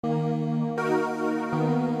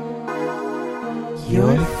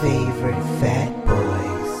Your favorite fat boys.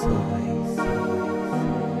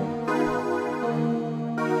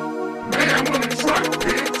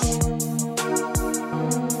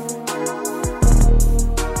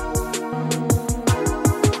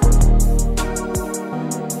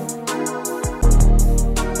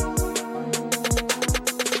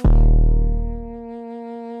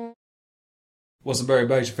 What's up,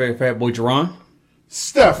 everybody? It's your favorite fat boy, Jarron.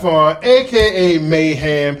 Stefan, a.k.a.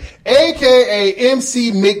 Mayhem, a.k.a.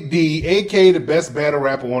 MC McD, a.k.a. the best battle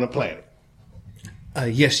rapper on the planet.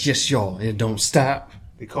 Yes, y'all. It don't stop.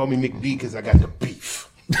 They call me McD because I got the beef.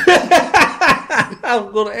 I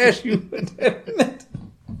was going to ask you what that meant.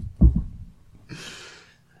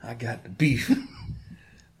 I got the beef.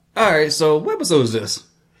 All right, so what episode is this?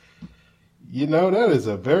 You know, that is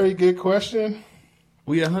a very good question.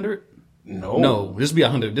 We 100? No, this be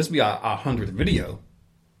 100. This be our 100th video.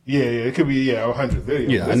 Yeah, it could be, 100th video.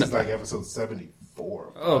 Yeah, this is like episode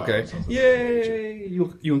 74. Okay. Yay.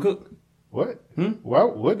 You can cook? What? Why?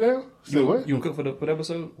 What now? So what? You can cook for the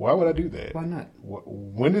episode? Why would I do that? Why not?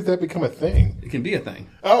 When did that become a thing? It can be a thing.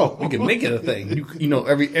 Oh. You can make it a thing. You know,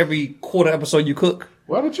 every quarter episode you cook.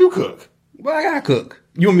 Why don't you cook? Well, I gotta cook.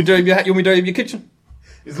 You want me to dirty your kitchen?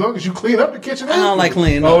 As long as you clean up the kitchen. I don't like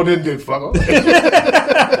cleaning up. Oh, then fuck off.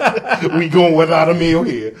 We going without a meal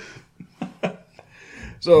here.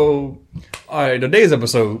 So, all right, today's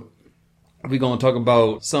episode, we're going to talk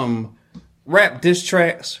about some rap diss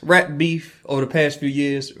tracks, rap beef over the past few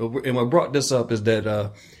years. And what brought this up is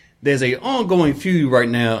that there's a ongoing feud right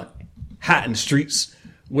now, hot in the streets,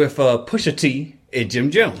 with Pusha T and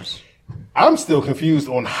Jim Jones. I'm still confused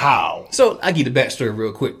on how. So, I'll give you the backstory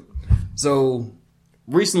real quick. So,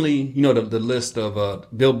 recently, you know, the list of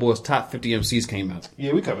Billboard's top 50 MCs came out.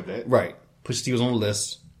 Yeah, we covered that. Right. Pusha T was on the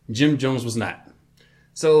list. Jim Jones was not.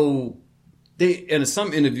 So, they in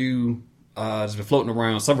some interview that's been floating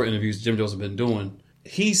around, several interviews Jim Jones has been doing,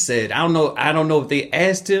 he said, I don't know if they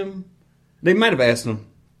asked him. They might have asked him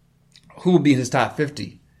who would be in his top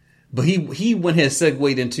 50. But he went ahead and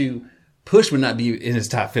segued into Push would not be in his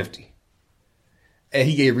top 50. And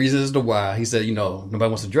he gave reasons as to why. He said, you know, nobody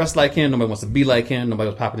wants to dress like him. Nobody wants to be like him. Nobody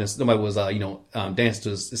was popping this. Nobody was, dancing to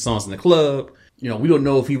his songs in the club. You know, we don't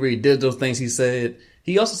know if he really did those things he said.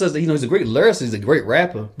 He also says that, you know, he's a great lyricist. He's a great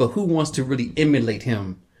rapper. But who wants to really emulate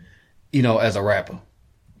him, you know, as a rapper?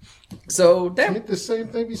 So that. Can't the same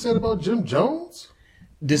thing be said about Jim Jones?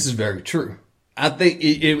 This is very true. I think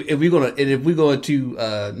if we're going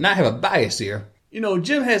to not have a bias here, you know,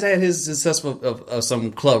 Jim has had his success of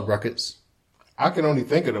some club records. I can only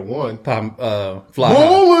think of the one. Fly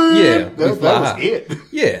High. Yeah. That was it.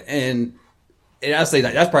 Yeah. And I say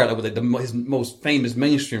that's probably like his most famous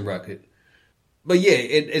mainstream record. But yeah,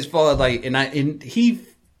 as far as like, and he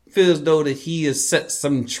feels though that he has set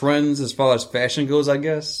some trends as far as fashion goes, I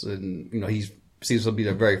guess. And, you know, he seems to be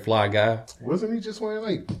a very fly guy. Wasn't he just wearing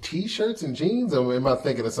like t-shirts and jeans? Or am I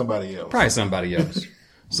thinking of somebody else? Probably somebody else.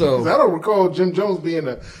 So I don't recall Jim Jones being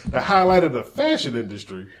the highlight of the fashion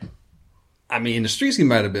industry. I mean, in the streets he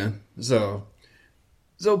might have been. So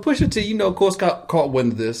Pusha T, you know, of course, caught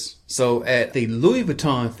wind of this. So at the Louis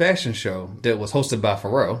Vuitton fashion show that was hosted by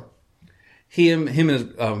Pharrell, him and his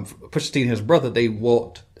Pusha T and his brother, they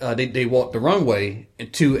walked the runway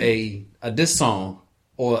to a diss song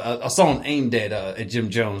or a song aimed at Jim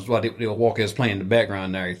Jones while they were walking, was playing in the background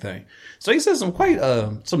and everything. So he said some quite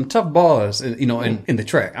some tough bars, in the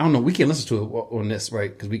track. I don't know, we can't listen to it on this,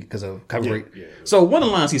 right? Because of copyright. Yeah. So one of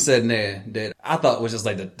the lines he said in there that I thought was just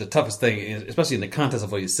like the toughest thing, especially in the context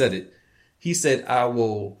of what he said it. He said, "I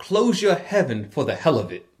will close your heaven for the hell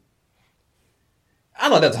of it." I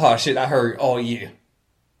thought that's hard shit I heard all year.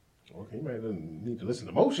 Okay, you might need to listen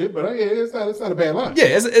to more shit, but it's not a bad line. Yeah,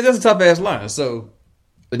 it's a tough ass line. So,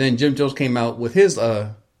 but then Jim Jones came out with his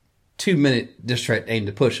 2-minute diss track aimed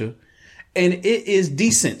at Pusha. And it is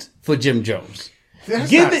decent for Jim Jones.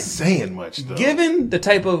 That's not saying much, though. Given the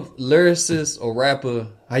type of lyricist or rapper,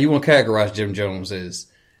 how you want to categorize Jim Jones is,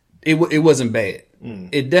 it wasn't bad.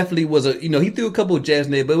 It definitely was he threw a couple of jabs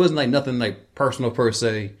in there, but it wasn't like nothing like personal per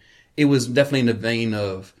se. It was definitely in the vein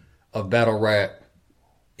of battle rap.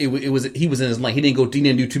 He was in his lane. He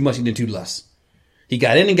didn't do too much. He didn't do less. He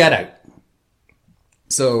got in and got out.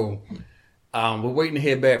 So, we're waiting to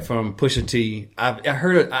hear back from Pusha T. I've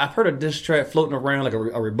heard a diss track floating around like a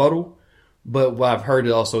rebuttal, but what I've heard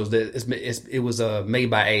also is that it was made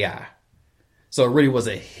by AI, so it really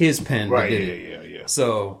wasn't his pen. Right? That did Yeah.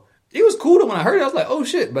 So it was cool when I heard it. I was like, oh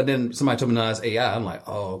shit! But then somebody told me no, it's AI. I'm like,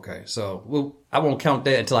 oh okay. So I won't count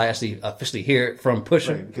that until I actually officially hear it from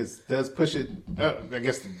Pusha. Right, because does Pusha? I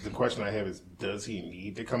guess the question I have is, does he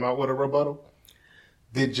need to come out with a rebuttal?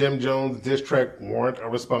 Did Jim Jones' diss track warrant a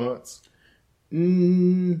response?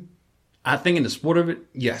 I think in the sport of it,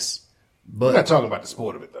 yes. But We're not talking about the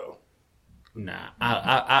sport of it though. Nah,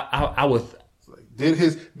 I would. Did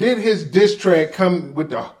his diss track come with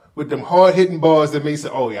them hard hitting bars that makes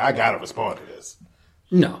it? Oh yeah, I gotta respond to this.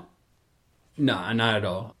 No, not at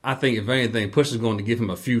all. I think if anything, Push is going to give him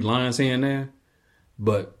a few lines here and there,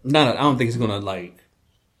 but I don't think he's going to like.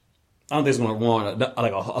 I don't think it's going to want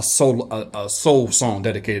like a soul song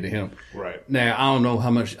dedicated to him. Right. Now, I don't know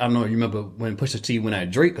how much. I don't know. You remember when Pusha T went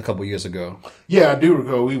at Drake a couple years ago? Yeah, I do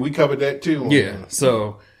recall. We covered that too. Yeah.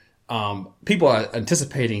 So, people are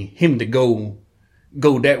anticipating him to go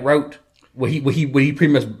that route where he pretty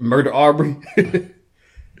much murder Aubrey.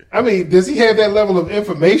 I mean, does he have that level of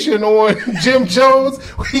information on Jim Jones?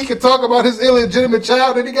 He can talk about his illegitimate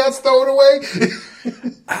child that he got stolen away.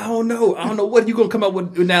 I don't know what you gonna come up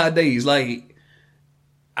with nowadays. Like,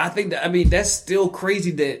 I think that that's still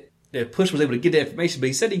crazy that Push was able to get that information, but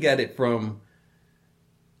he said he got it from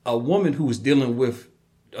a woman who was dealing with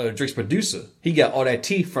Drake's producer. He got all that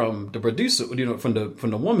tea from the producer, from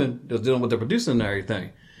the woman that was dealing with the producer and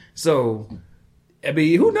everything. So, I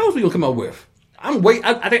mean, who knows what he'll come up with?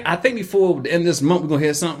 I think before the end of this month we're gonna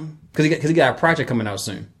hear something because he got a project coming out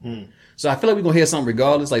soon. So I feel like we're gonna hear something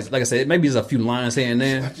regardless. Like I said, maybe there's a few lines here and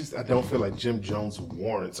there. I don't feel like Jim Jones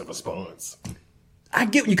warrants a response. I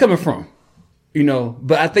get where you're coming from,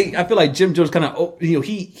 but I feel like Jim Jones kind of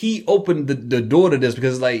he opened the door to this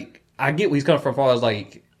because like I get where he's coming from as far as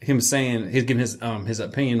like him saying he's giving his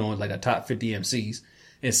opinion on like the top 50 MCs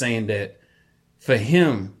and saying that for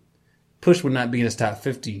him Push would not be in his top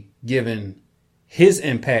 50 given his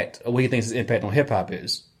impact or what he thinks his impact on hip hop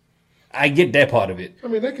is. I get that part of it. I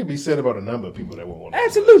mean, that could be said about a number of people that won't want to.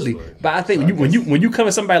 Absolutely, but I think when you come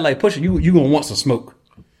at somebody like Pusha, you gonna want some smoke.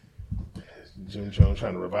 Jim Jones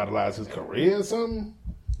trying to revitalize his career or something.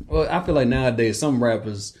 Well, I feel like nowadays some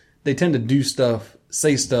rappers they tend to do stuff,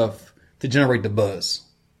 say stuff to generate the buzz,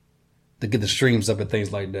 to get the streams up and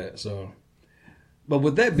things like that. So, but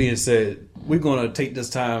with that being said, we're gonna take this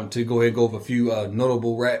time to go ahead and go over a few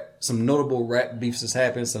notable rap beefs that's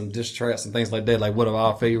happened, some diss tracks and things like that. Like what are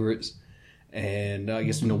our favorites? And I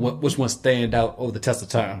guess which ones stand out over the test of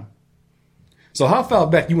time. So how far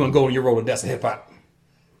back you want to go in your Rolodex of hip hop?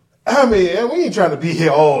 I mean, we ain't trying to be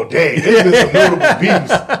here all day. There's been some notable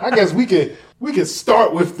beefs. I guess we could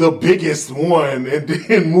start with the biggest one and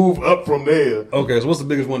then move up from there. Okay, so what's the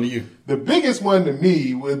biggest one to you? The biggest one to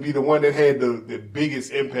me would be the one that had the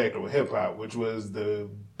biggest impact on hip hop, which was the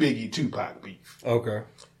Biggie Tupac beef. Okay.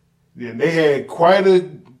 And they had quite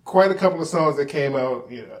a couple of songs that came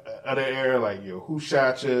out, of that era, like Who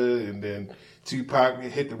Shot Ya, and then Tupac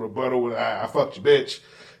hit the rebuttal with I fucked your bitch,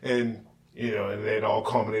 and and it all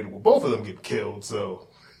culminated with both of them getting killed. So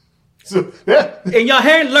yeah. In your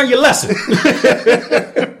hand, learn your lesson.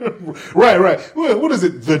 Right. What is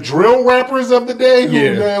it? The drill rappers of the day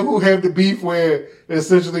who have the beef where they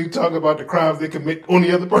essentially talk about the crimes they commit on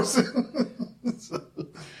the other person.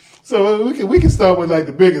 So we can start with like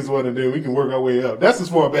the biggest one and then we can work our way up. That's as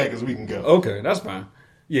far back as we can go. Okay, that's fine.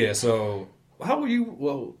 Yeah. So how were you?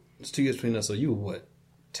 Well, it's 2 years between us. So you were what?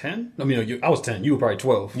 10? I mean, I was 10. You were probably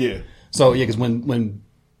 12. Yeah. So yeah, because when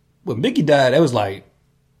Biggie died, that was like,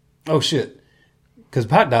 oh shit, because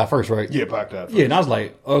Pac died first, right? Yeah, Pac died first. Yeah, and I was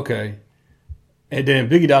like, okay, and then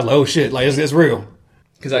Biggie died. I was like, oh shit, like it's real.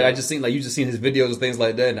 Because I just seen you just seen his videos and things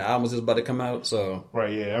like that, and the album was just about to come out. So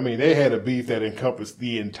right, yeah. I mean, they had a beef that encompassed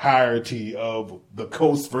the entirety of the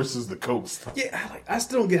coast versus the coast. Yeah, I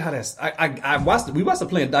still don't get how that's. We watched it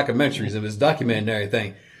playing documentaries and it's documenting and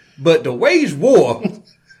everything, but the wage war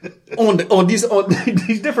on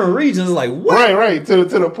these different regions, like what? Right. To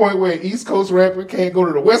the point where East Coast rapper can't go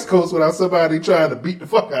to the West Coast without somebody trying to beat the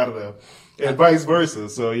fuck out of them, and vice versa.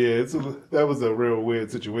 So yeah, that was a real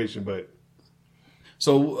weird situation, but.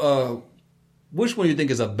 So, which one do you think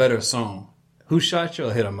is a better song? Who Shot Ya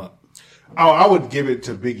or Hit 'Em Up? Oh, I would give it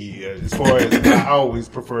to Biggie. As far as I always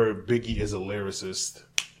prefer Biggie as a lyricist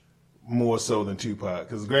more so than Tupac.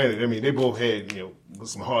 Because granted, I mean, they both had,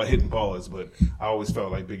 some hard hitting bars, but I always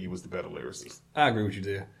felt like Biggie was the better lyricist. I agree with you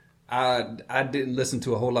there. I didn't listen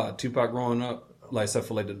to a whole lot of Tupac growing up, like except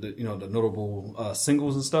for like the notable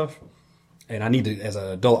singles and stuff. And I need to, as an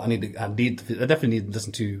adult, I definitely need to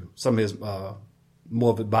listen to some of his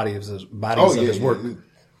more of the bodies of his work.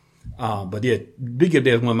 But yeah, Biggie up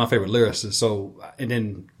there is one of my favorite lyricists. So, and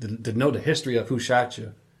then to know the history of Who Shot Ya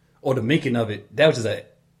or the making of it, that was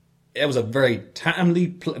a very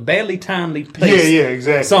badly timely placed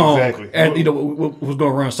exactly, song. Exactly. And was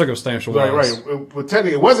going around circumstantial. Right. But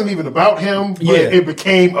technically, it wasn't even about him. But it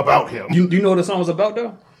became about him. You know what the song was about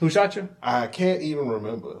though? Who shot you? I can't even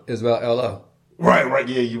remember. It's about LL. Right.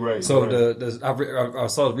 Yeah, you're right. So right. I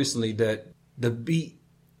saw recently that the beat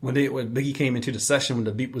when Biggie came into the session when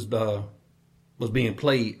the beat was being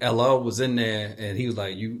played, LL was in there and he was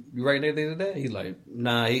like, "You right there the other day?" He's like,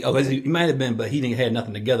 "Nah." He might have been, but he didn't have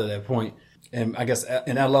nothing together at that point. And I guess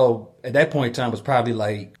and LL at that point in time was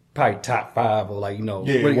probably top 5 or like he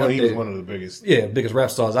was one of the biggest biggest rap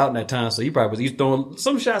stars out in that time. So he was throwing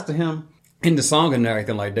some shots to him in the song and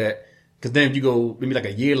everything like that. Because then if you go maybe like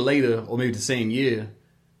a year later or maybe the same year,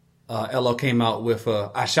 LL came out with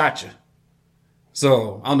 "I Shot You."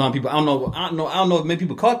 So I don't know if many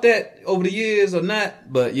people caught that over the years or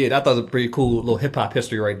not, but yeah, I thought it was a pretty cool little hip hop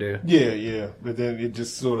history right there. Yeah. But then it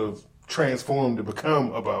just sort of transformed to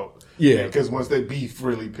become about because once that beef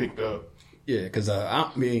really picked up. Yeah, because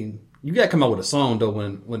I mean, you gotta come out with a song though.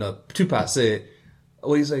 When Tupac said,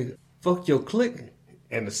 "What do you say? Fuck your clique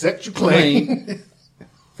and the sex you claim."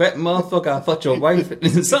 Fat motherfucker, I fucked your wife.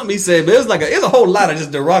 Something he said, but it's a whole lot of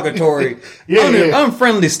just derogatory,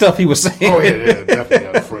 unfriendly stuff he was saying. Oh yeah, definitely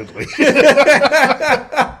unfriendly.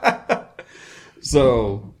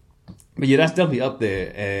 So, but yeah, that's definitely up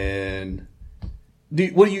there. And do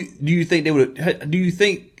you think they would? Do you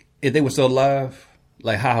think if they were still alive,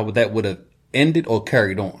 like how would have ended or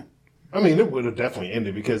carried on? I mean, it would have definitely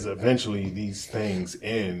ended because eventually these things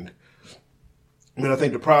end. I mean, I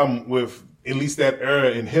think the problem with at least that era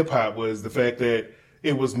in hip hop was the fact that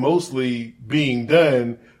it was mostly being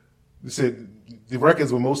done. Said the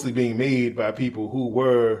records were mostly being made by people who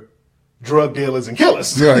were drug dealers and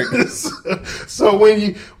killers. Right. So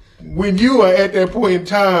when you are at that point in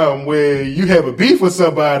time where you have a beef with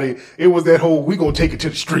somebody, it was that whole "we gonna take it to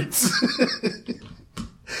the streets."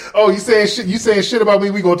 Oh, you saying shit about me?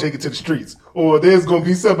 We gonna take it to the streets, or there's gonna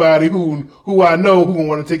be somebody who I know who gonna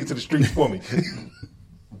want to take it to the streets for me.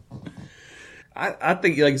 I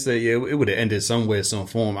think, like you said, yeah, it would have ended somewhere, some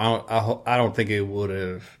form. I don't think it would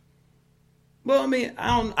have. Well, I mean,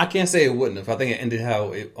 I can't say it wouldn't have. I think it ended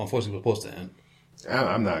how it unfortunately was supposed to end.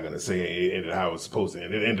 I'm not gonna say it ended how it was supposed to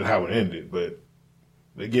end. It ended how it ended, but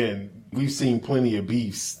again, we've seen plenty of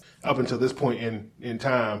beefs up until this point in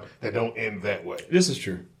time that don't end that way. This is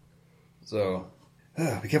true. So,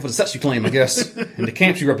 be careful the sets you claim, I guess, and the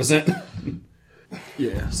camps you represent.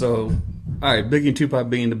 Yeah. So, all right, Biggie and Tupac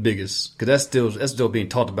being the biggest, because that's still being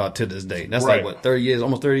talked about to this day. That's right. Like what, 30 years,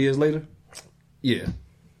 almost 30 years later. Yeah.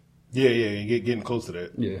 Yeah. Getting close to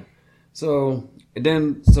that. Yeah. So I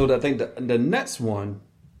think the next one,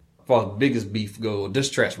 as far as biggest beef go, diss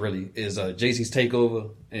tracks really is Jay-Z's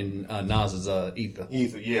Takeover and Nas's Ether.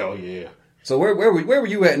 Yeah. So where were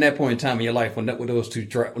you at in that point in time in your life when those two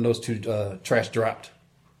tracks dropped?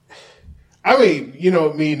 I mean,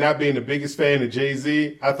 me not being the biggest fan of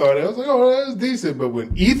Jay-Z, I thought I was like, oh, that was decent. But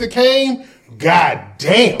when Ether came, god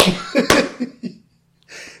damn,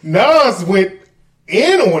 Nas went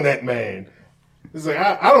in on that man. It's like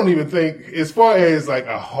I don't even think, as far as like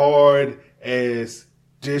a hard as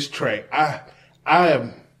diss track, I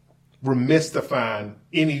am remiss to find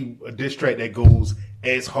any diss track that goes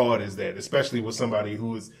as hard as that, especially with somebody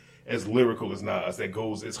who is as lyrical as Nas, that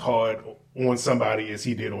goes as hard on somebody as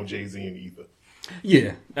he did on Jay-Z and Ether.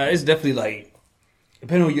 Yeah, it's definitely like,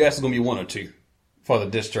 depending on who you ask, it's gonna be one or two, as far as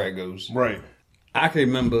the diss track goes. Right. I can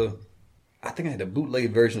remember, I think I had a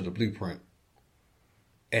bootleg version of the Blueprint.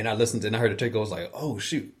 And I listened to it and I heard the takeover. I was like, oh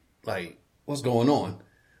shoot, like what's going on?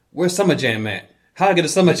 Where's Summer Jam at? How I get a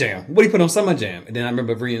Summer Jam? What do you put on Summer Jam? And then I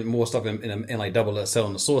remember reading more stuff in like Double SL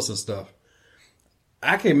on the Source and stuff.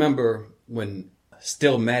 I can remember when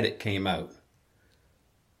Stillmatic came out,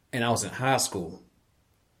 and I was in high school,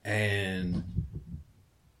 and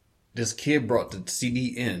this kid brought the CD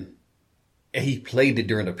in, and he played it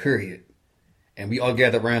during the period, and we all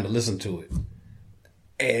gathered around to listen to it.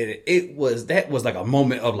 And that was like a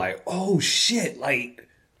moment of like, oh shit, like,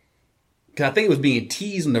 cause I think it was being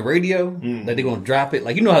teased on the radio that they're gonna drop it.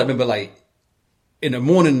 Like, how I remember, like, in the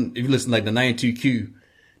morning, if you listen to like the 92Q,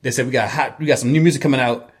 they said we got some new music coming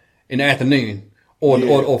out in the afternoon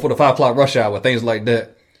or for the 5 o'clock rush hour, things like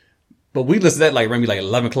that. But we listened to that like maybe like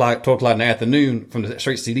 11 o'clock, 12 o'clock in the afternoon from the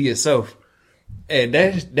straight CD itself. And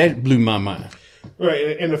that blew my mind.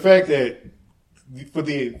 Right. And the fact that for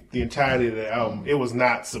the entirety of the album, it was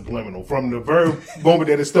not subliminal. From the very moment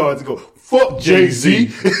that it started to go, fuck Jay-Z.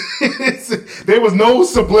 There was no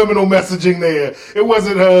subliminal messaging there. It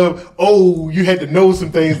wasn't, you had to know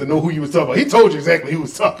some things to know who you was talking about. He told you exactly who he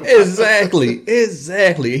was talking about.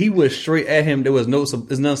 Exactly. He was straight at him. There's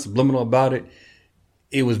nothing subliminal about it.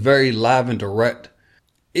 It was very live and direct.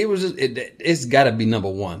 It was just, it's gotta be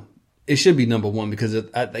number one. It should be number one because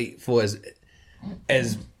I think for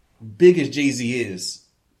as big as Jay-Z is,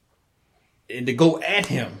 and to go at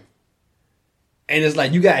him. And it's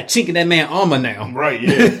like, you got a chink in that man's armor now. Right,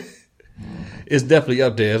 yeah. It's definitely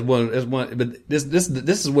up there. It's one, but this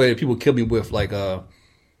is where people kill me with, like,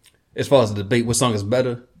 as far as the debate, what song is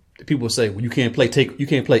better? People say, well, you can't play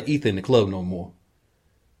Ether in the club no more.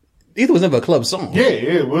 Ether was never a club song. Yeah,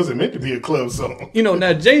 it wasn't meant to be a club song. You know,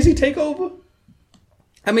 now Jay-Z take over.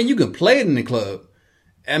 I mean, you can play it in the club.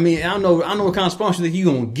 I mean, I don't know what kind of sponsorship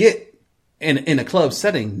you're gonna get in a club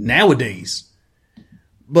setting nowadays.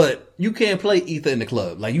 But you can't play Ether in the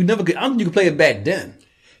club. Like, you never could. I don't think you could play it back then.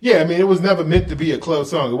 Yeah, I mean, it was never meant to be a club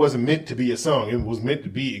song. It wasn't meant to be a song. It was meant to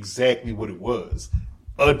be exactly what it was.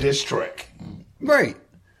 A diss track. Right.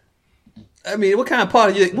 I mean, what kind of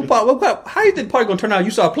party? How you think the party gonna turn out?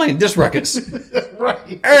 You start playing diss records,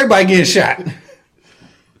 Right. everybody getting shot.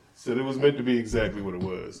 So it was meant to be exactly what it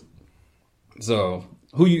was. So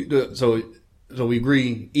so we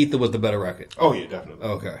agree, Ether was the better record. Oh yeah, definitely.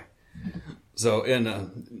 Okay. So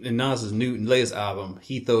in Nas's latest album,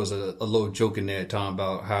 he throws a little joke in there talking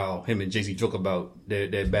about how him and Jay-Z joke about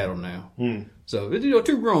their battle now. So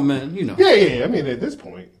two grown men, you know. Yeah. I mean, at this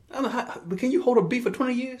point, I don't know but can you hold a beef for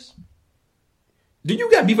 20 years? Did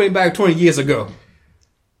you got beef with anybody 20 years ago?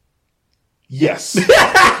 yes,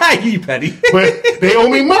 You petty. but they owe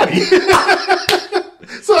me money,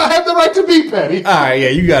 so I have the right to be petty. All right, yeah,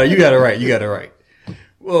 you got it right.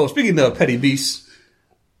 Well, speaking of petty beasts,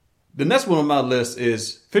 the next one on my list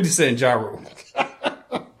is 50 Cent Ja Rule.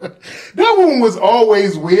 That one was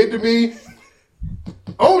always weird to me,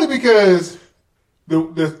 only because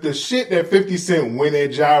the shit that 50 Cent went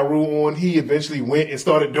at Ja Rule on, he eventually went and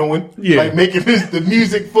started doing, like making the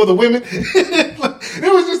music for the women.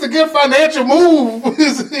 It was just a good financial move.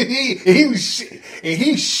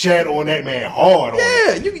 he shat on that man hard.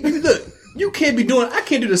 Yeah, you look, you can't be doing. I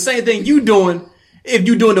can't do the same thing you doing if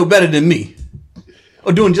you doing no better than me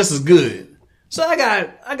or doing just as good. So I got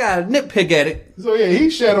a nitpick at it. So yeah, he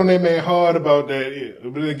shat on that man hard about that.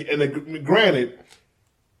 Yeah. And granted,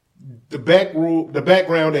 the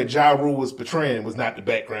background that Ja Rule was portraying was not the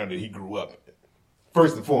background that he grew up in.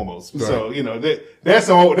 First and foremost. Right. So, you know, that's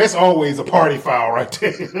always a party foul right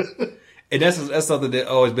there. And that's something that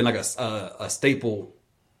always been like a staple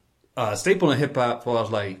in hip hop. For us,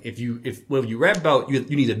 like if you rap about, you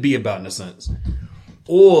need to be about in a sense,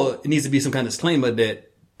 or it needs to be some kind of disclaimer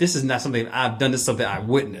that this is not something I've done. This is something I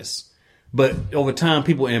witnessed. But over time,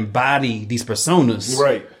 people embody these personas,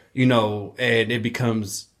 right? You know, and it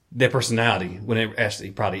becomes their personality when it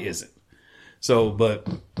actually probably isn't. So, but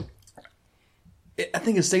I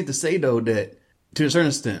think it's safe to say though that to a certain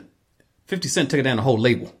extent, 50 Cent took it down the whole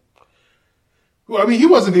label. Well, I mean, he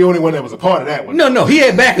wasn't the only one that was a part of that one. No, he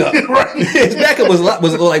had backup. Right. His backup was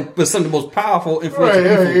some of the most powerful influential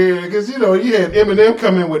people. Yeah, because you know you had Eminem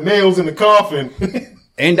come in with nails in the coffin,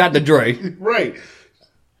 and Dr. Dre. Right.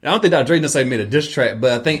 I don't think Dr. Dre necessarily made a diss track,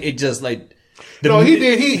 but I think it just like. No, he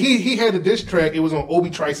did. He had a diss track. It was on Obi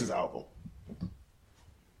Trice's album.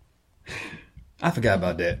 I forgot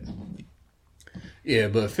about that. Yeah,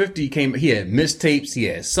 but 50 came. He had mixtapes. He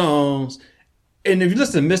had songs. And if you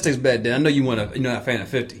listen to mixtapes back then, I know you're not a fan of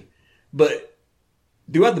 50, but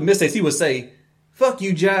throughout the mixtapes, he would say, "Fuck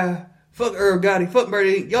you, Jai. Fuck Irv Gotti. Fuck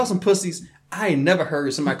Murray. Y'all some pussies." I ain't never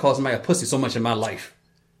heard somebody call somebody a pussy so much in my life.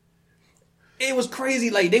 It was crazy.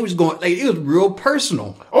 Like they was going. Like it was real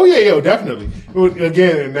personal. Oh yeah, definitely.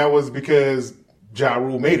 Again, and that was because Ja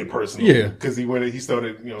Rule made it personal. Yeah, because he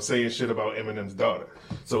started saying shit about Eminem's daughter.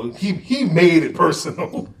 So he made it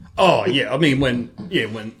personal. Oh yeah, I mean when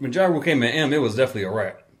Ja Rule came at M, it was definitely a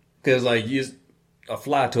rap because like you a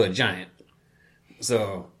fly to a giant.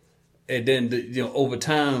 So and then over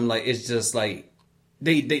time like it's just like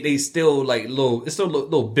they still like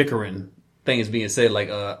little bickering things being said. Like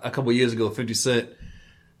a couple of years ago, 50 Cent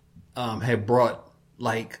had brought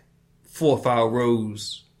like 4 or 5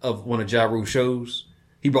 rows of one of Ja Rule's shows.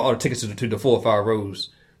 He brought all the tickets to the 4 or 5 rows,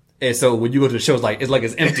 and so when you go to the show,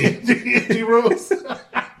 it's empty. Empty rows.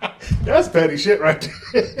 That's petty shit right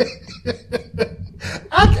there.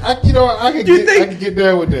 I can get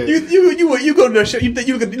down with that. You go to the show. You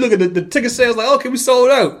look at the ticket sales like, okay, we sold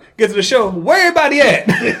out. Get to the show. Where everybody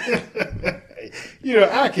at?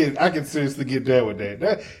 I can seriously get down with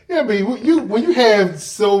that. I mean, when you have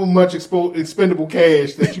so much expendable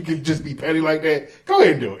cash that you can just be petty like that, go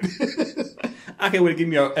ahead and do it. I can't wait to give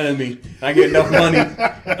me an enemy. I get enough money.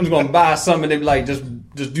 I'm just gonna buy something and they be like just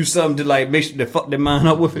do something to like make sure they fuck their mind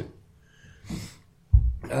up with it.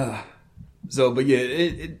 But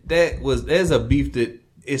yeah, there's a beef that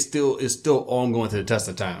is still ongoing to the test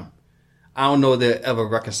of time. I don't know if they'll ever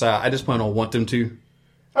reconcile. I just plan on want them to.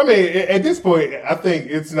 I mean, at this point, I think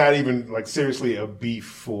it's not even like seriously a beef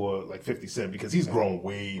for like 50 Cent because he's grown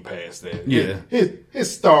way past that. Yeah.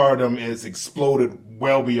 His stardom has exploded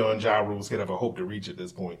well beyond Ja Rule's could ever hope to reach at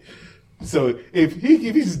this point. So if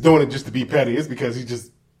he's doing it just to be petty, it's because he's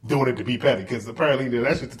just doing it to be petty because apparently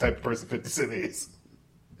that's just the type of person 50 Cent is.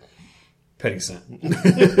 Petty Cent.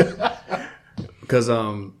 Because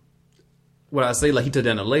what I say, like he took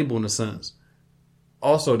down the label in a sense.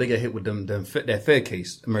 Also, they got hit with that Fed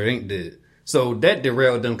case. Murder Inc. did. So that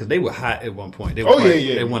derailed them because they were hot at one point. They were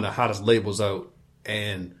They one of the hottest labels out.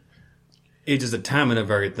 And it's just the timing of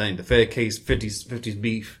everything. The Fed case, 50s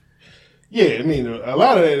beef. Yeah, I mean, a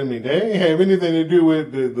lot of that, I mean, they ain't have anything to do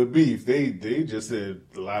with the beef. They just said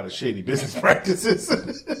a lot of shady business practices.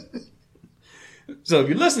 So if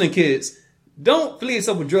you're listening, kids, don't affiliate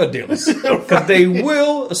yourself with drug dealers because they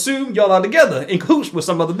will assume y'all are together in cahoots with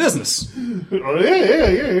some other business. Oh, yeah.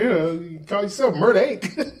 You call yourself Murder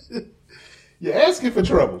Inc. You're asking for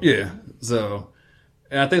trouble. Yeah. So,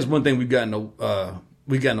 and I think it's one thing we've gotten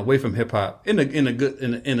away from hip hop in a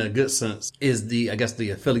good sense is the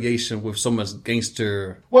affiliation with so much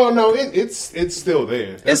gangster. Well, no, it's still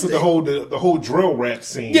there. That's what the whole drill rap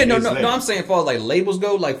scene. Yeah, no. I'm saying as far as like labels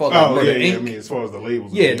go, like for like Murder Inc. I mean, as far as the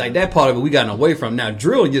labels. Yeah, like that part of it we gotten away from. Now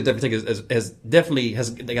drill, you definitely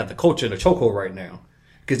think they got the culture in a chokehold right now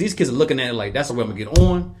because these kids are looking at it like that's the way I'm gonna get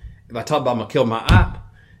on. If I talk about I'm gonna kill my op,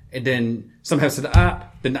 and then something happens to the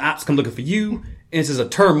op, then the ops come looking for you, and it's just a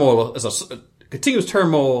turmoil. It's a continuous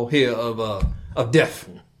turmoil here of death.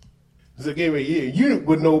 So you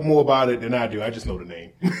would know more about it than I do. I just know the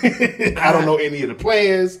name. I don't know any of the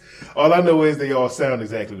players. All I know is they all sound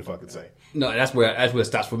exactly the fucking same. No, that's where it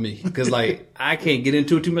stops for me because like I can't get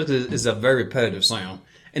into it too much because it's a very repetitive sound.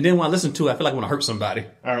 And then when I listen to it, I feel like I want to hurt somebody.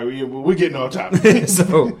 All right, we're getting on topic.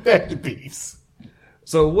 So back to beefs.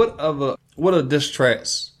 So what are diss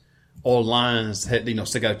tracks or lines that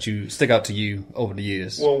stick out to you over the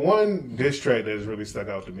years? Well, one diss track that has really stuck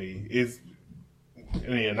out to me is,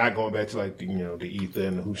 not going back to like the Ether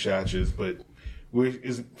and the Who Shot Yous, but which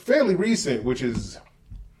is fairly recent, which is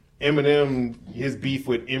Eminem, his beef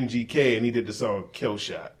with MGK, and he did the song Kill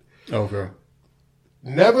Shot. Okay.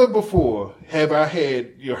 Never before have I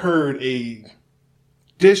heard a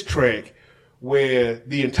diss track where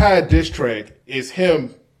the entire diss track is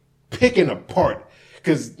him picking apart.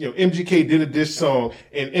 Because MGK did a diss song,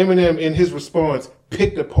 and Eminem, in his response,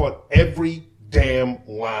 picked apart every damn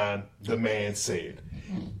line the man said.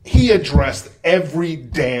 He addressed every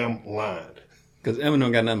damn line. Because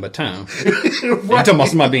Eminem got nothing but time. Right. You're talking about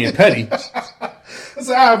somebody being petty.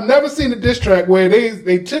 So I've never seen a diss track where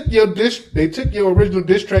they took your original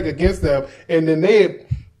diss track against them, and then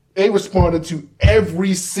they responded to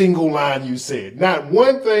every single line you said. Not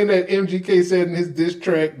one thing that MGK said in his diss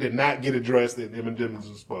track did not get addressed in Eminem's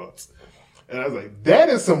response. And I was like, that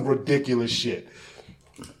is some ridiculous shit.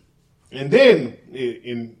 And then,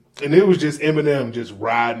 and it was just Eminem just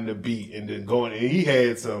riding the beat and then going, and he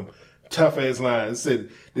had some tough ass lines. It said,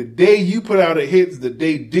 the day you put out a hit is the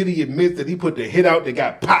day Diddy admits that he put the hit out that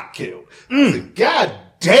got Pac killed. I said, God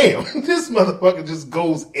damn, this motherfucker just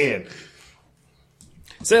goes in.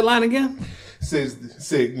 Say that line again. Said,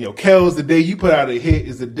 Kells, the day you put out a hit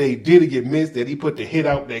is the day Diddy admits that he put the hit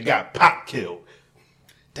out that got Pac killed.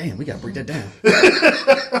 Damn, we gotta break that down.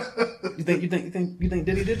 You think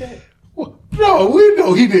Diddy did that? Well, no, we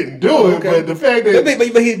know he didn't do it, but the fact that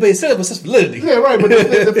but he said it with such validity. Yeah, right. But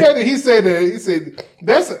the fact that he said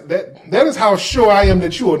that is how sure I am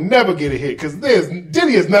that you will never get a hit because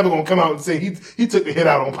Diddy is never gonna come out and say he took the hit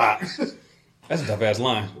out on Pac. That's a tough ass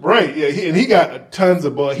line. Right, yeah. He got tons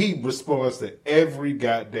of ball. He responds to every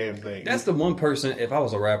goddamn thing. That's the one person, if I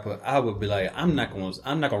was a rapper, I would be like, I'm not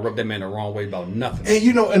gonna rub that man the wrong way about nothing.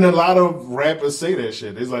 And a lot of rappers say that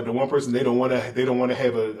shit. It's like the one person they don't want to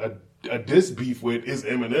have a diss beef with is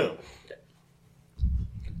Eminem.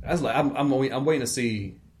 That's like I'm waiting to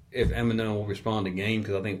see if Eminem will respond to Game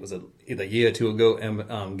because I think it was either a year or two ago.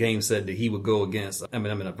 Game said that he would go against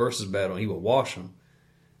Eminem in a versus battle and he would wash him.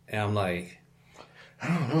 And I'm like, I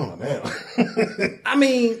don't know, man. I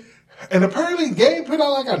mean, and apparently Game put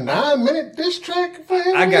out like a 9-minute diss track for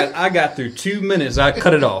him. I got through 2 minutes. I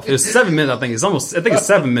cut it off. It's 7 minutes. I think it's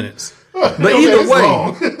 7 minutes. But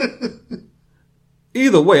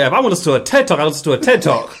either way, if I want to listen to a TED Talk, I listen to a TED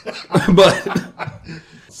Talk. But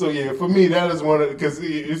so yeah, for me that is one of because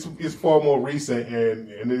it's far more recent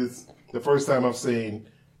and it's the first time I've seen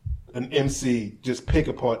an MC just pick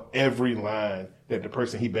apart every line that the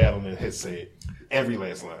person he battled in has said. Every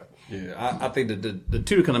last line. Yeah, I think that the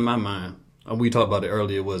two that come to my mind, we talked about it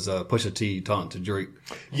earlier, was Pusha T talking to Drake.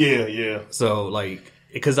 Yeah. So, like,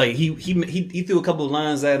 because like he threw a couple of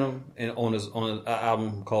lines at him and on his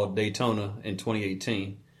album called Daytona in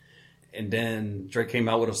 2018, and then Drake came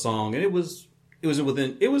out with a song and it was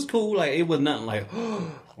cool, like it was nothing like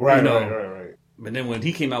right. But then when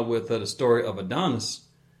he came out with the story of Adonis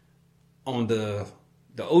on the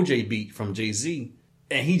OJ beat from Jay-Z,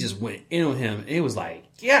 and he just went in on him, and it was like,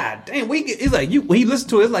 God damn, it's like when he listened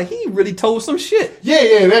to it, it's like he really told some shit.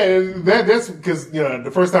 Yeah, that's because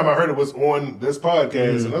the first time I heard it was on this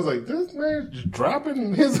podcast, and I was like, this man just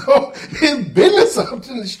dropping his business out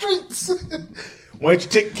in the streets. Why don't you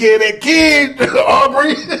take care of that kid,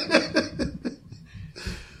 Aubrey?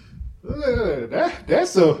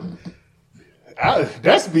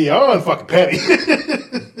 That's beyond fucking petty.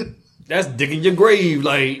 That's digging your grave,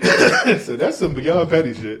 like. So that's some beyond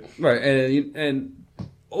petty shit, right? And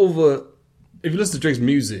over, if you listen to Drake's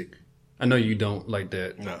music, I know you don't like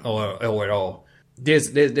that, or at all. There's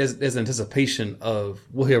anticipation of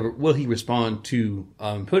will he respond to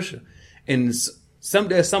Pusha, and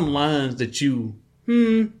there's some lines that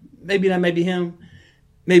maybe that may be him,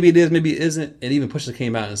 maybe it is, maybe it isn't, and even Pusha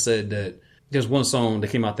came out and said that there's one song that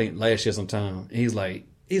came out I think last year sometime, and he's like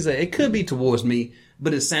it could be Towards Me,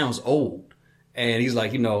 but it sounds old. And he's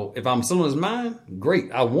like, if I'm still in his mind, great,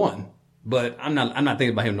 I won. But I'm not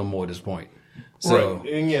thinking about him no more at this point. So, right.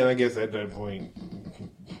 And yeah, I guess at that point,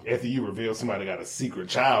 after you reveal somebody got a secret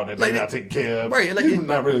child that they're not taking care of, right? Like, there's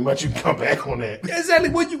not really much you can come back on that. Exactly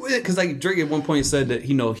what because like Drake at one point said that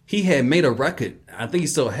he had made a record. I think he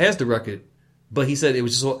still has the record, but he said it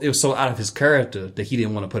was so out of his character that he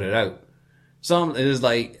didn't want to put it out. So it is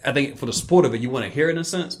like, I think for the sport of it, you want to hear it in a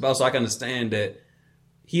sense, but also I can understand that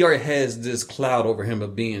he already has this cloud over him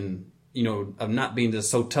of being, of not being this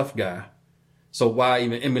so tough guy. So why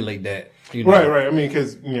even emulate that? Right. I mean,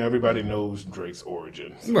 because, everybody knows Drake's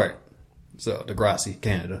origins. Right. So, Degrassi,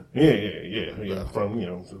 Canada. Yeah. From,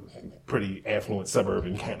 pretty affluent suburb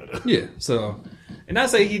in Canada. Yeah. So, and I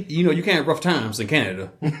say, you can't have rough times in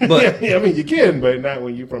Canada. But yeah, I mean, you can, but not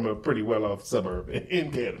when you're from a pretty well-off suburb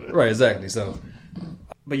in Canada. Right, exactly. So,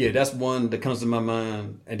 but yeah, that's one that comes to my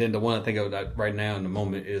mind. And then the one I think of right now in the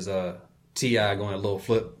moment is T.I. going a little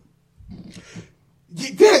flip.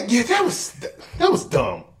 Yeah, that was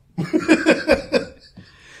dumb.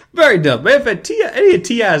 Very dumb. But in fact, any of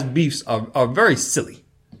T.I.'s beefs are very silly.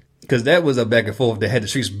 Because that was a back and forth that had the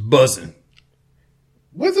streets buzzing.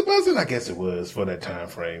 Was it buzzing? I guess it was for that time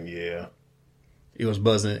frame, yeah. It was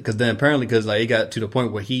buzzing. Because then apparently, it got to the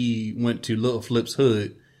point where he went to Lil Flip's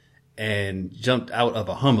hood and jumped out of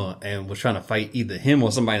a Hummer and was trying to fight either him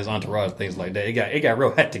or somebody's entourage, things like that. It got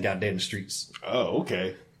real hectic out there in the streets. Oh,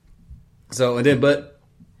 okay. So,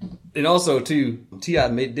 and also too, T.I.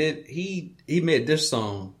 made this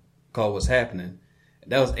song called What's Happening.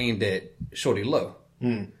 That was aimed at Shorty Low.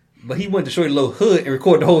 But he went to Shorty Low hood and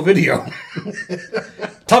recorded the whole video.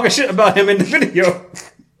 Talking shit about him in the video.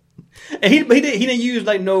 And he didn't use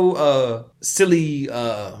like no silly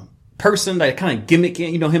person, like kind of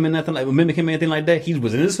gimmicking, him and nothing, like mimic him or anything like that. He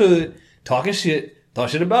was in his hood, talking shit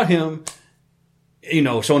about him,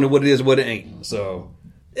 showing it what it is, what it ain't. So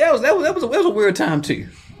that was a weird time too.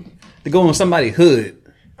 To go on somebody's hood.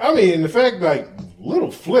 I mean, the fact like Little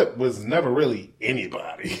Flip was never really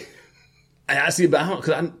anybody. I see, but I don't,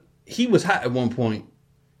 because he was hot at one point,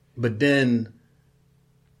 but then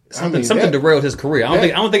something derailed his career. I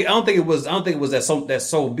don't think it was that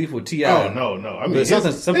soul beef with T.I. Oh no. I mean,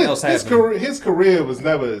 something else happened. His career was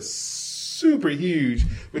never super huge,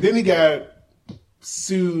 but then he got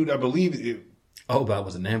sued. I believe. But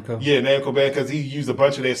was it Namco? Yeah, Namco band, because he used a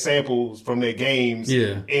bunch of their samples from their games.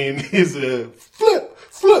 Yeah. In his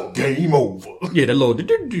flip game over. Yeah, that little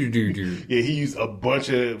Yeah, he used a bunch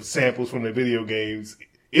of samples from the video games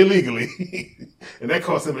illegally, and that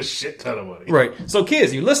cost him a shit ton of money. Right. So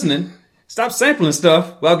kids, you listening? Stop sampling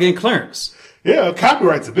stuff while getting clearance. Yeah,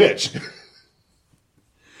 copyright's a bitch.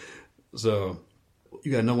 So,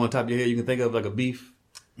 you got no one on top of your head you can think of like a beef?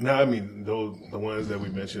 No, I mean, the ones that we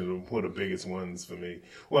mentioned were the biggest ones for me.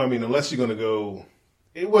 Well, I mean, unless you're going to go,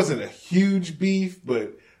 it wasn't a huge beef,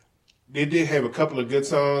 but they did have a couple of good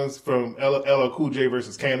songs from LL Cool J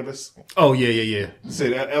versus Cannabis. Oh, yeah. So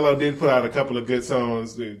LL did put out a couple of good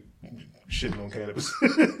songs shitting on Cannabis.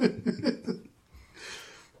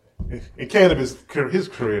 And Cannabis, his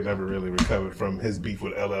career never really recovered from his beef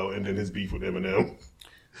with LL and then his beef with Eminem.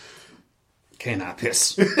 Can I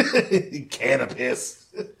piss? Can I piss?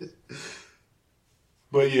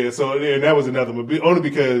 But yeah, so and that was another one, only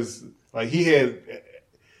because like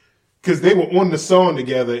because they were on the song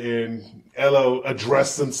together and LL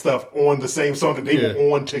addressed some stuff on the same song that they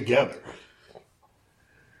were on together.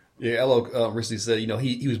 Yeah, LO recently said,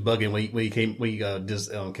 he was bugging when he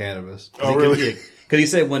dissed Cannabis. Oh, really? Because he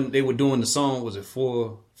said when they were doing the song, was it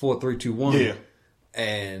 4, 3, 2, 1? Yeah.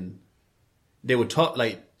 And they would talk,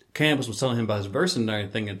 like, Cannabis was telling him about his verse and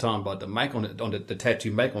everything and talking about the mic on the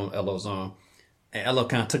tattoo mic on LO's arm. And LO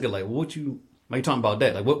kind of took it like, why you talking about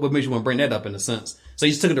that? Like, what made you want to bring that up in a sense? So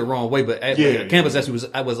he just took it the wrong way. But Cannabis actually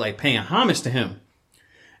I was like paying homage to him.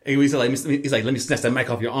 And he's like, let me snatch that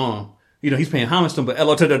mic off your arm. He's paying homage to him, but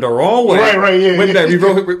LO took it the wrong way. Right, yeah.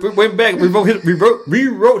 Went back,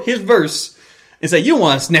 rewrote his verse and said, you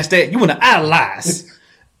want to snatch that, you want to idolize.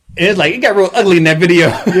 And it's like, it got real ugly in that video.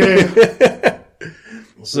 Yeah.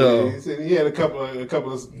 So he had a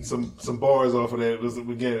couple of some bars off of that.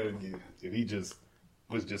 Again, and he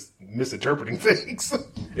was just misinterpreting things.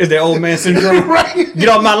 It's that old man syndrome. Right. Get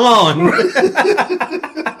off my lawn.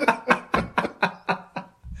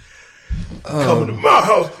 Coming to my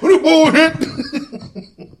house. What bullshit?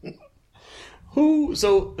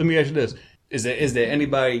 So let me ask you this. Is there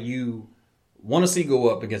anybody you want to see go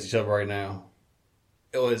up against each other right now?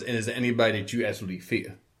 And is there anybody that you absolutely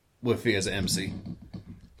fear? Would fear as an MC?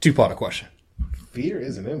 Two-part question. Fear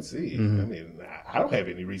is an MC. Mm-hmm. I mean, I don't have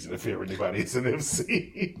any reason to fear anybody as an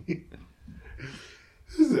MC.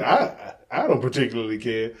 I don't particularly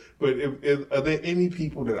care. But are there any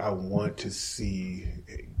people that I want to see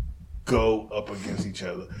go up against each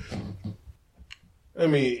other? I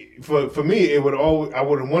mean, for me, I would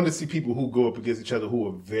want to see people who go up against each other who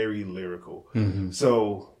are very lyrical. Mm-hmm.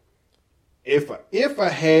 So if I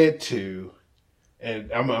had to,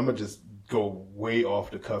 and I'm gonna just go way off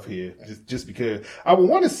the cuff here, just because I would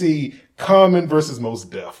want to see Common versus Mos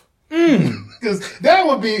Def, because that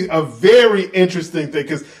would be a very interesting thing.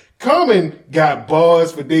 Because Common got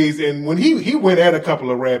bars for days, and when he went at a couple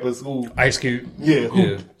of rappers who Ice Cube,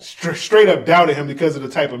 straight up doubted him because of the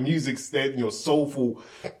type of music that soulful,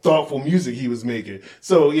 thoughtful music he was making.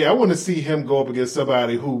 So yeah, I want to see him go up against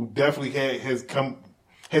somebody who definitely has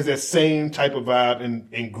that same type of vibe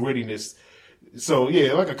and grittiness. So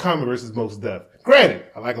yeah, like a Common versus Mos Def. Granted,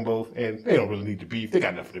 I like them both, and they don't really need to beef. They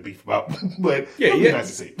got nothing to beef about. But it'd be nice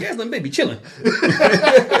to see. Yaslin Baby chilling.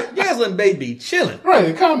 Yaslin Baby chilling. Right,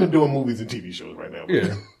 and Common doing movies and TV shows right now.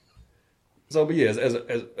 Yeah. So, but yeah,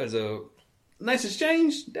 as a nice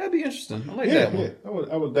exchange, that'd be interesting. I like that one. Yeah,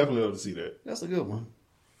 I would definitely love to see that. That's a good one.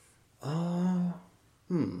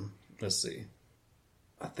 Let's see.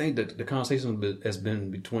 I think that the conversation has been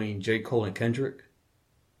between J. Cole and Kendrick.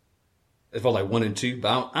 It felt like 1 and 2,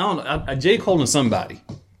 but I don't know. J. Cole and somebody.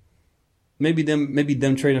 Maybe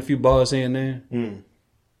them trading a few bars here and there.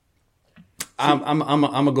 I'm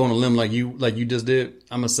gonna go on a limb like you just did.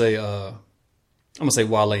 I'm gonna say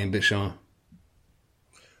Wale and Big Sean.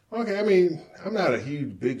 Okay, I mean, I'm not a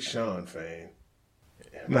huge Big Sean fan.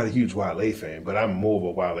 I'm not a huge Wale fan, but I'm more of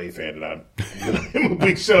a Wale fan than I'm a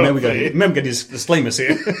Big Sean fan. We got these disclaimers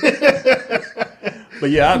here. But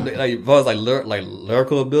yeah, as far as like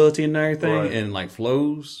lyrical ability and everything, right, and like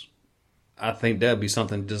flows, I think that'd be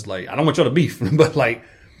something just like, I don't want y'all to beef, but like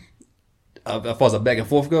as far as a back and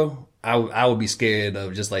forth go, I would be scared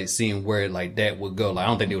of just like seeing where like that would go. Like I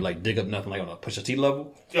don't think they would like dig up nothing like on a Pusha T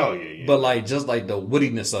level. Oh yeah. But like just like the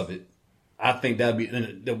woodiness of it, I think that'd be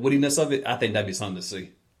the woodiness of it. I think that'd be something to see.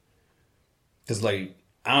 Cause like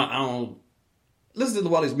I don't listen to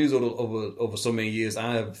Wale's music over so many years.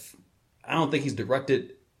 I don't think he's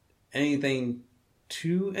directed anything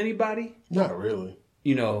to anybody. Not really.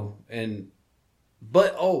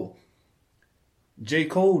 But J.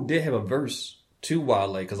 Cole did have a verse to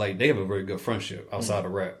Wale, because like they have a very good friendship outside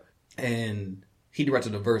of rap. And he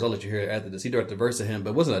directed the verse. I'll let you hear it after this. He directed the verse to him,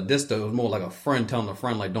 but it wasn't a diss though. It was more like a friend telling a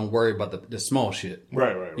friend, like, don't worry about the small shit.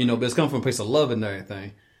 Right. But it's coming from a place of love and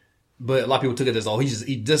everything. But a lot of people took it as,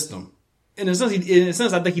 he dissed him. In a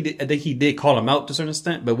sense, I think he did call him out to a certain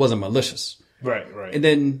extent, but it wasn't malicious. Right. And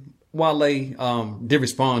then Wale did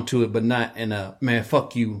respond to it, but not in a man,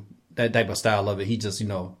 fuck you, that type of style of it. He just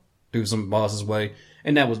threw some balls his way,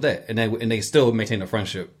 and that was that. And they still maintained a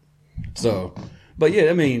friendship. So, but yeah,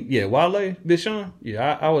 I mean, yeah, Wale, Big Sean,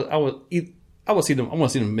 yeah, I would see them. I want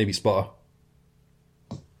to see them maybe spar.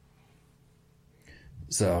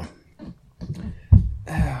 So,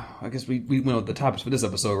 I guess we went on the topics for this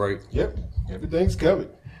episode, right? Yep, everything's covered.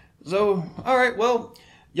 So, all right, well,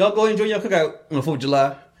 y'all go enjoy your cookout on the 4th of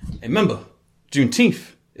July. And remember,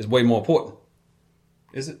 Juneteenth is way more important.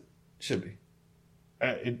 Is it? Should be.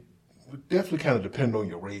 It would definitely kind of depend on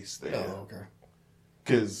your race there. Oh, okay.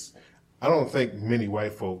 Because I don't think many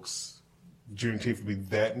white folks, Juneteenth would be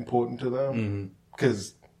that important to them.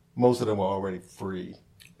 Because most of them are already free.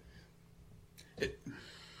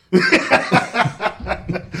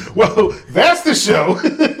 Well, Well, that's the show.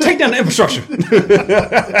 Take down the infrastructure.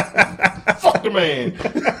 Fuck the man.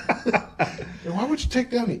 And why would you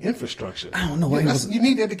take down the infrastructure? I don't know. You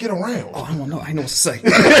need that to get around. Oh, I don't know. I know what to say.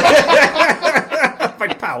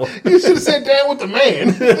 Fight power. You should have said down with the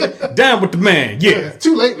man. Down with the man. Yeah. It's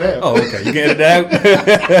too late now. Oh, okay. You get it out.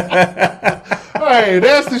 All right,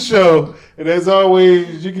 that's the show. And as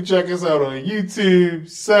always, you can check us out on YouTube,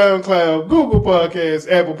 SoundCloud, Google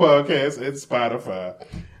Podcasts, Apple Podcasts, and Spotify.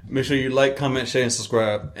 Make sure you like, comment, share, and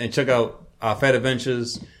subscribe. And check out our Fat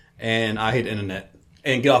Adventures and I Hate the Internet.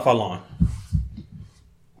 And get off our lawn.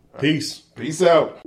 Peace. Peace out.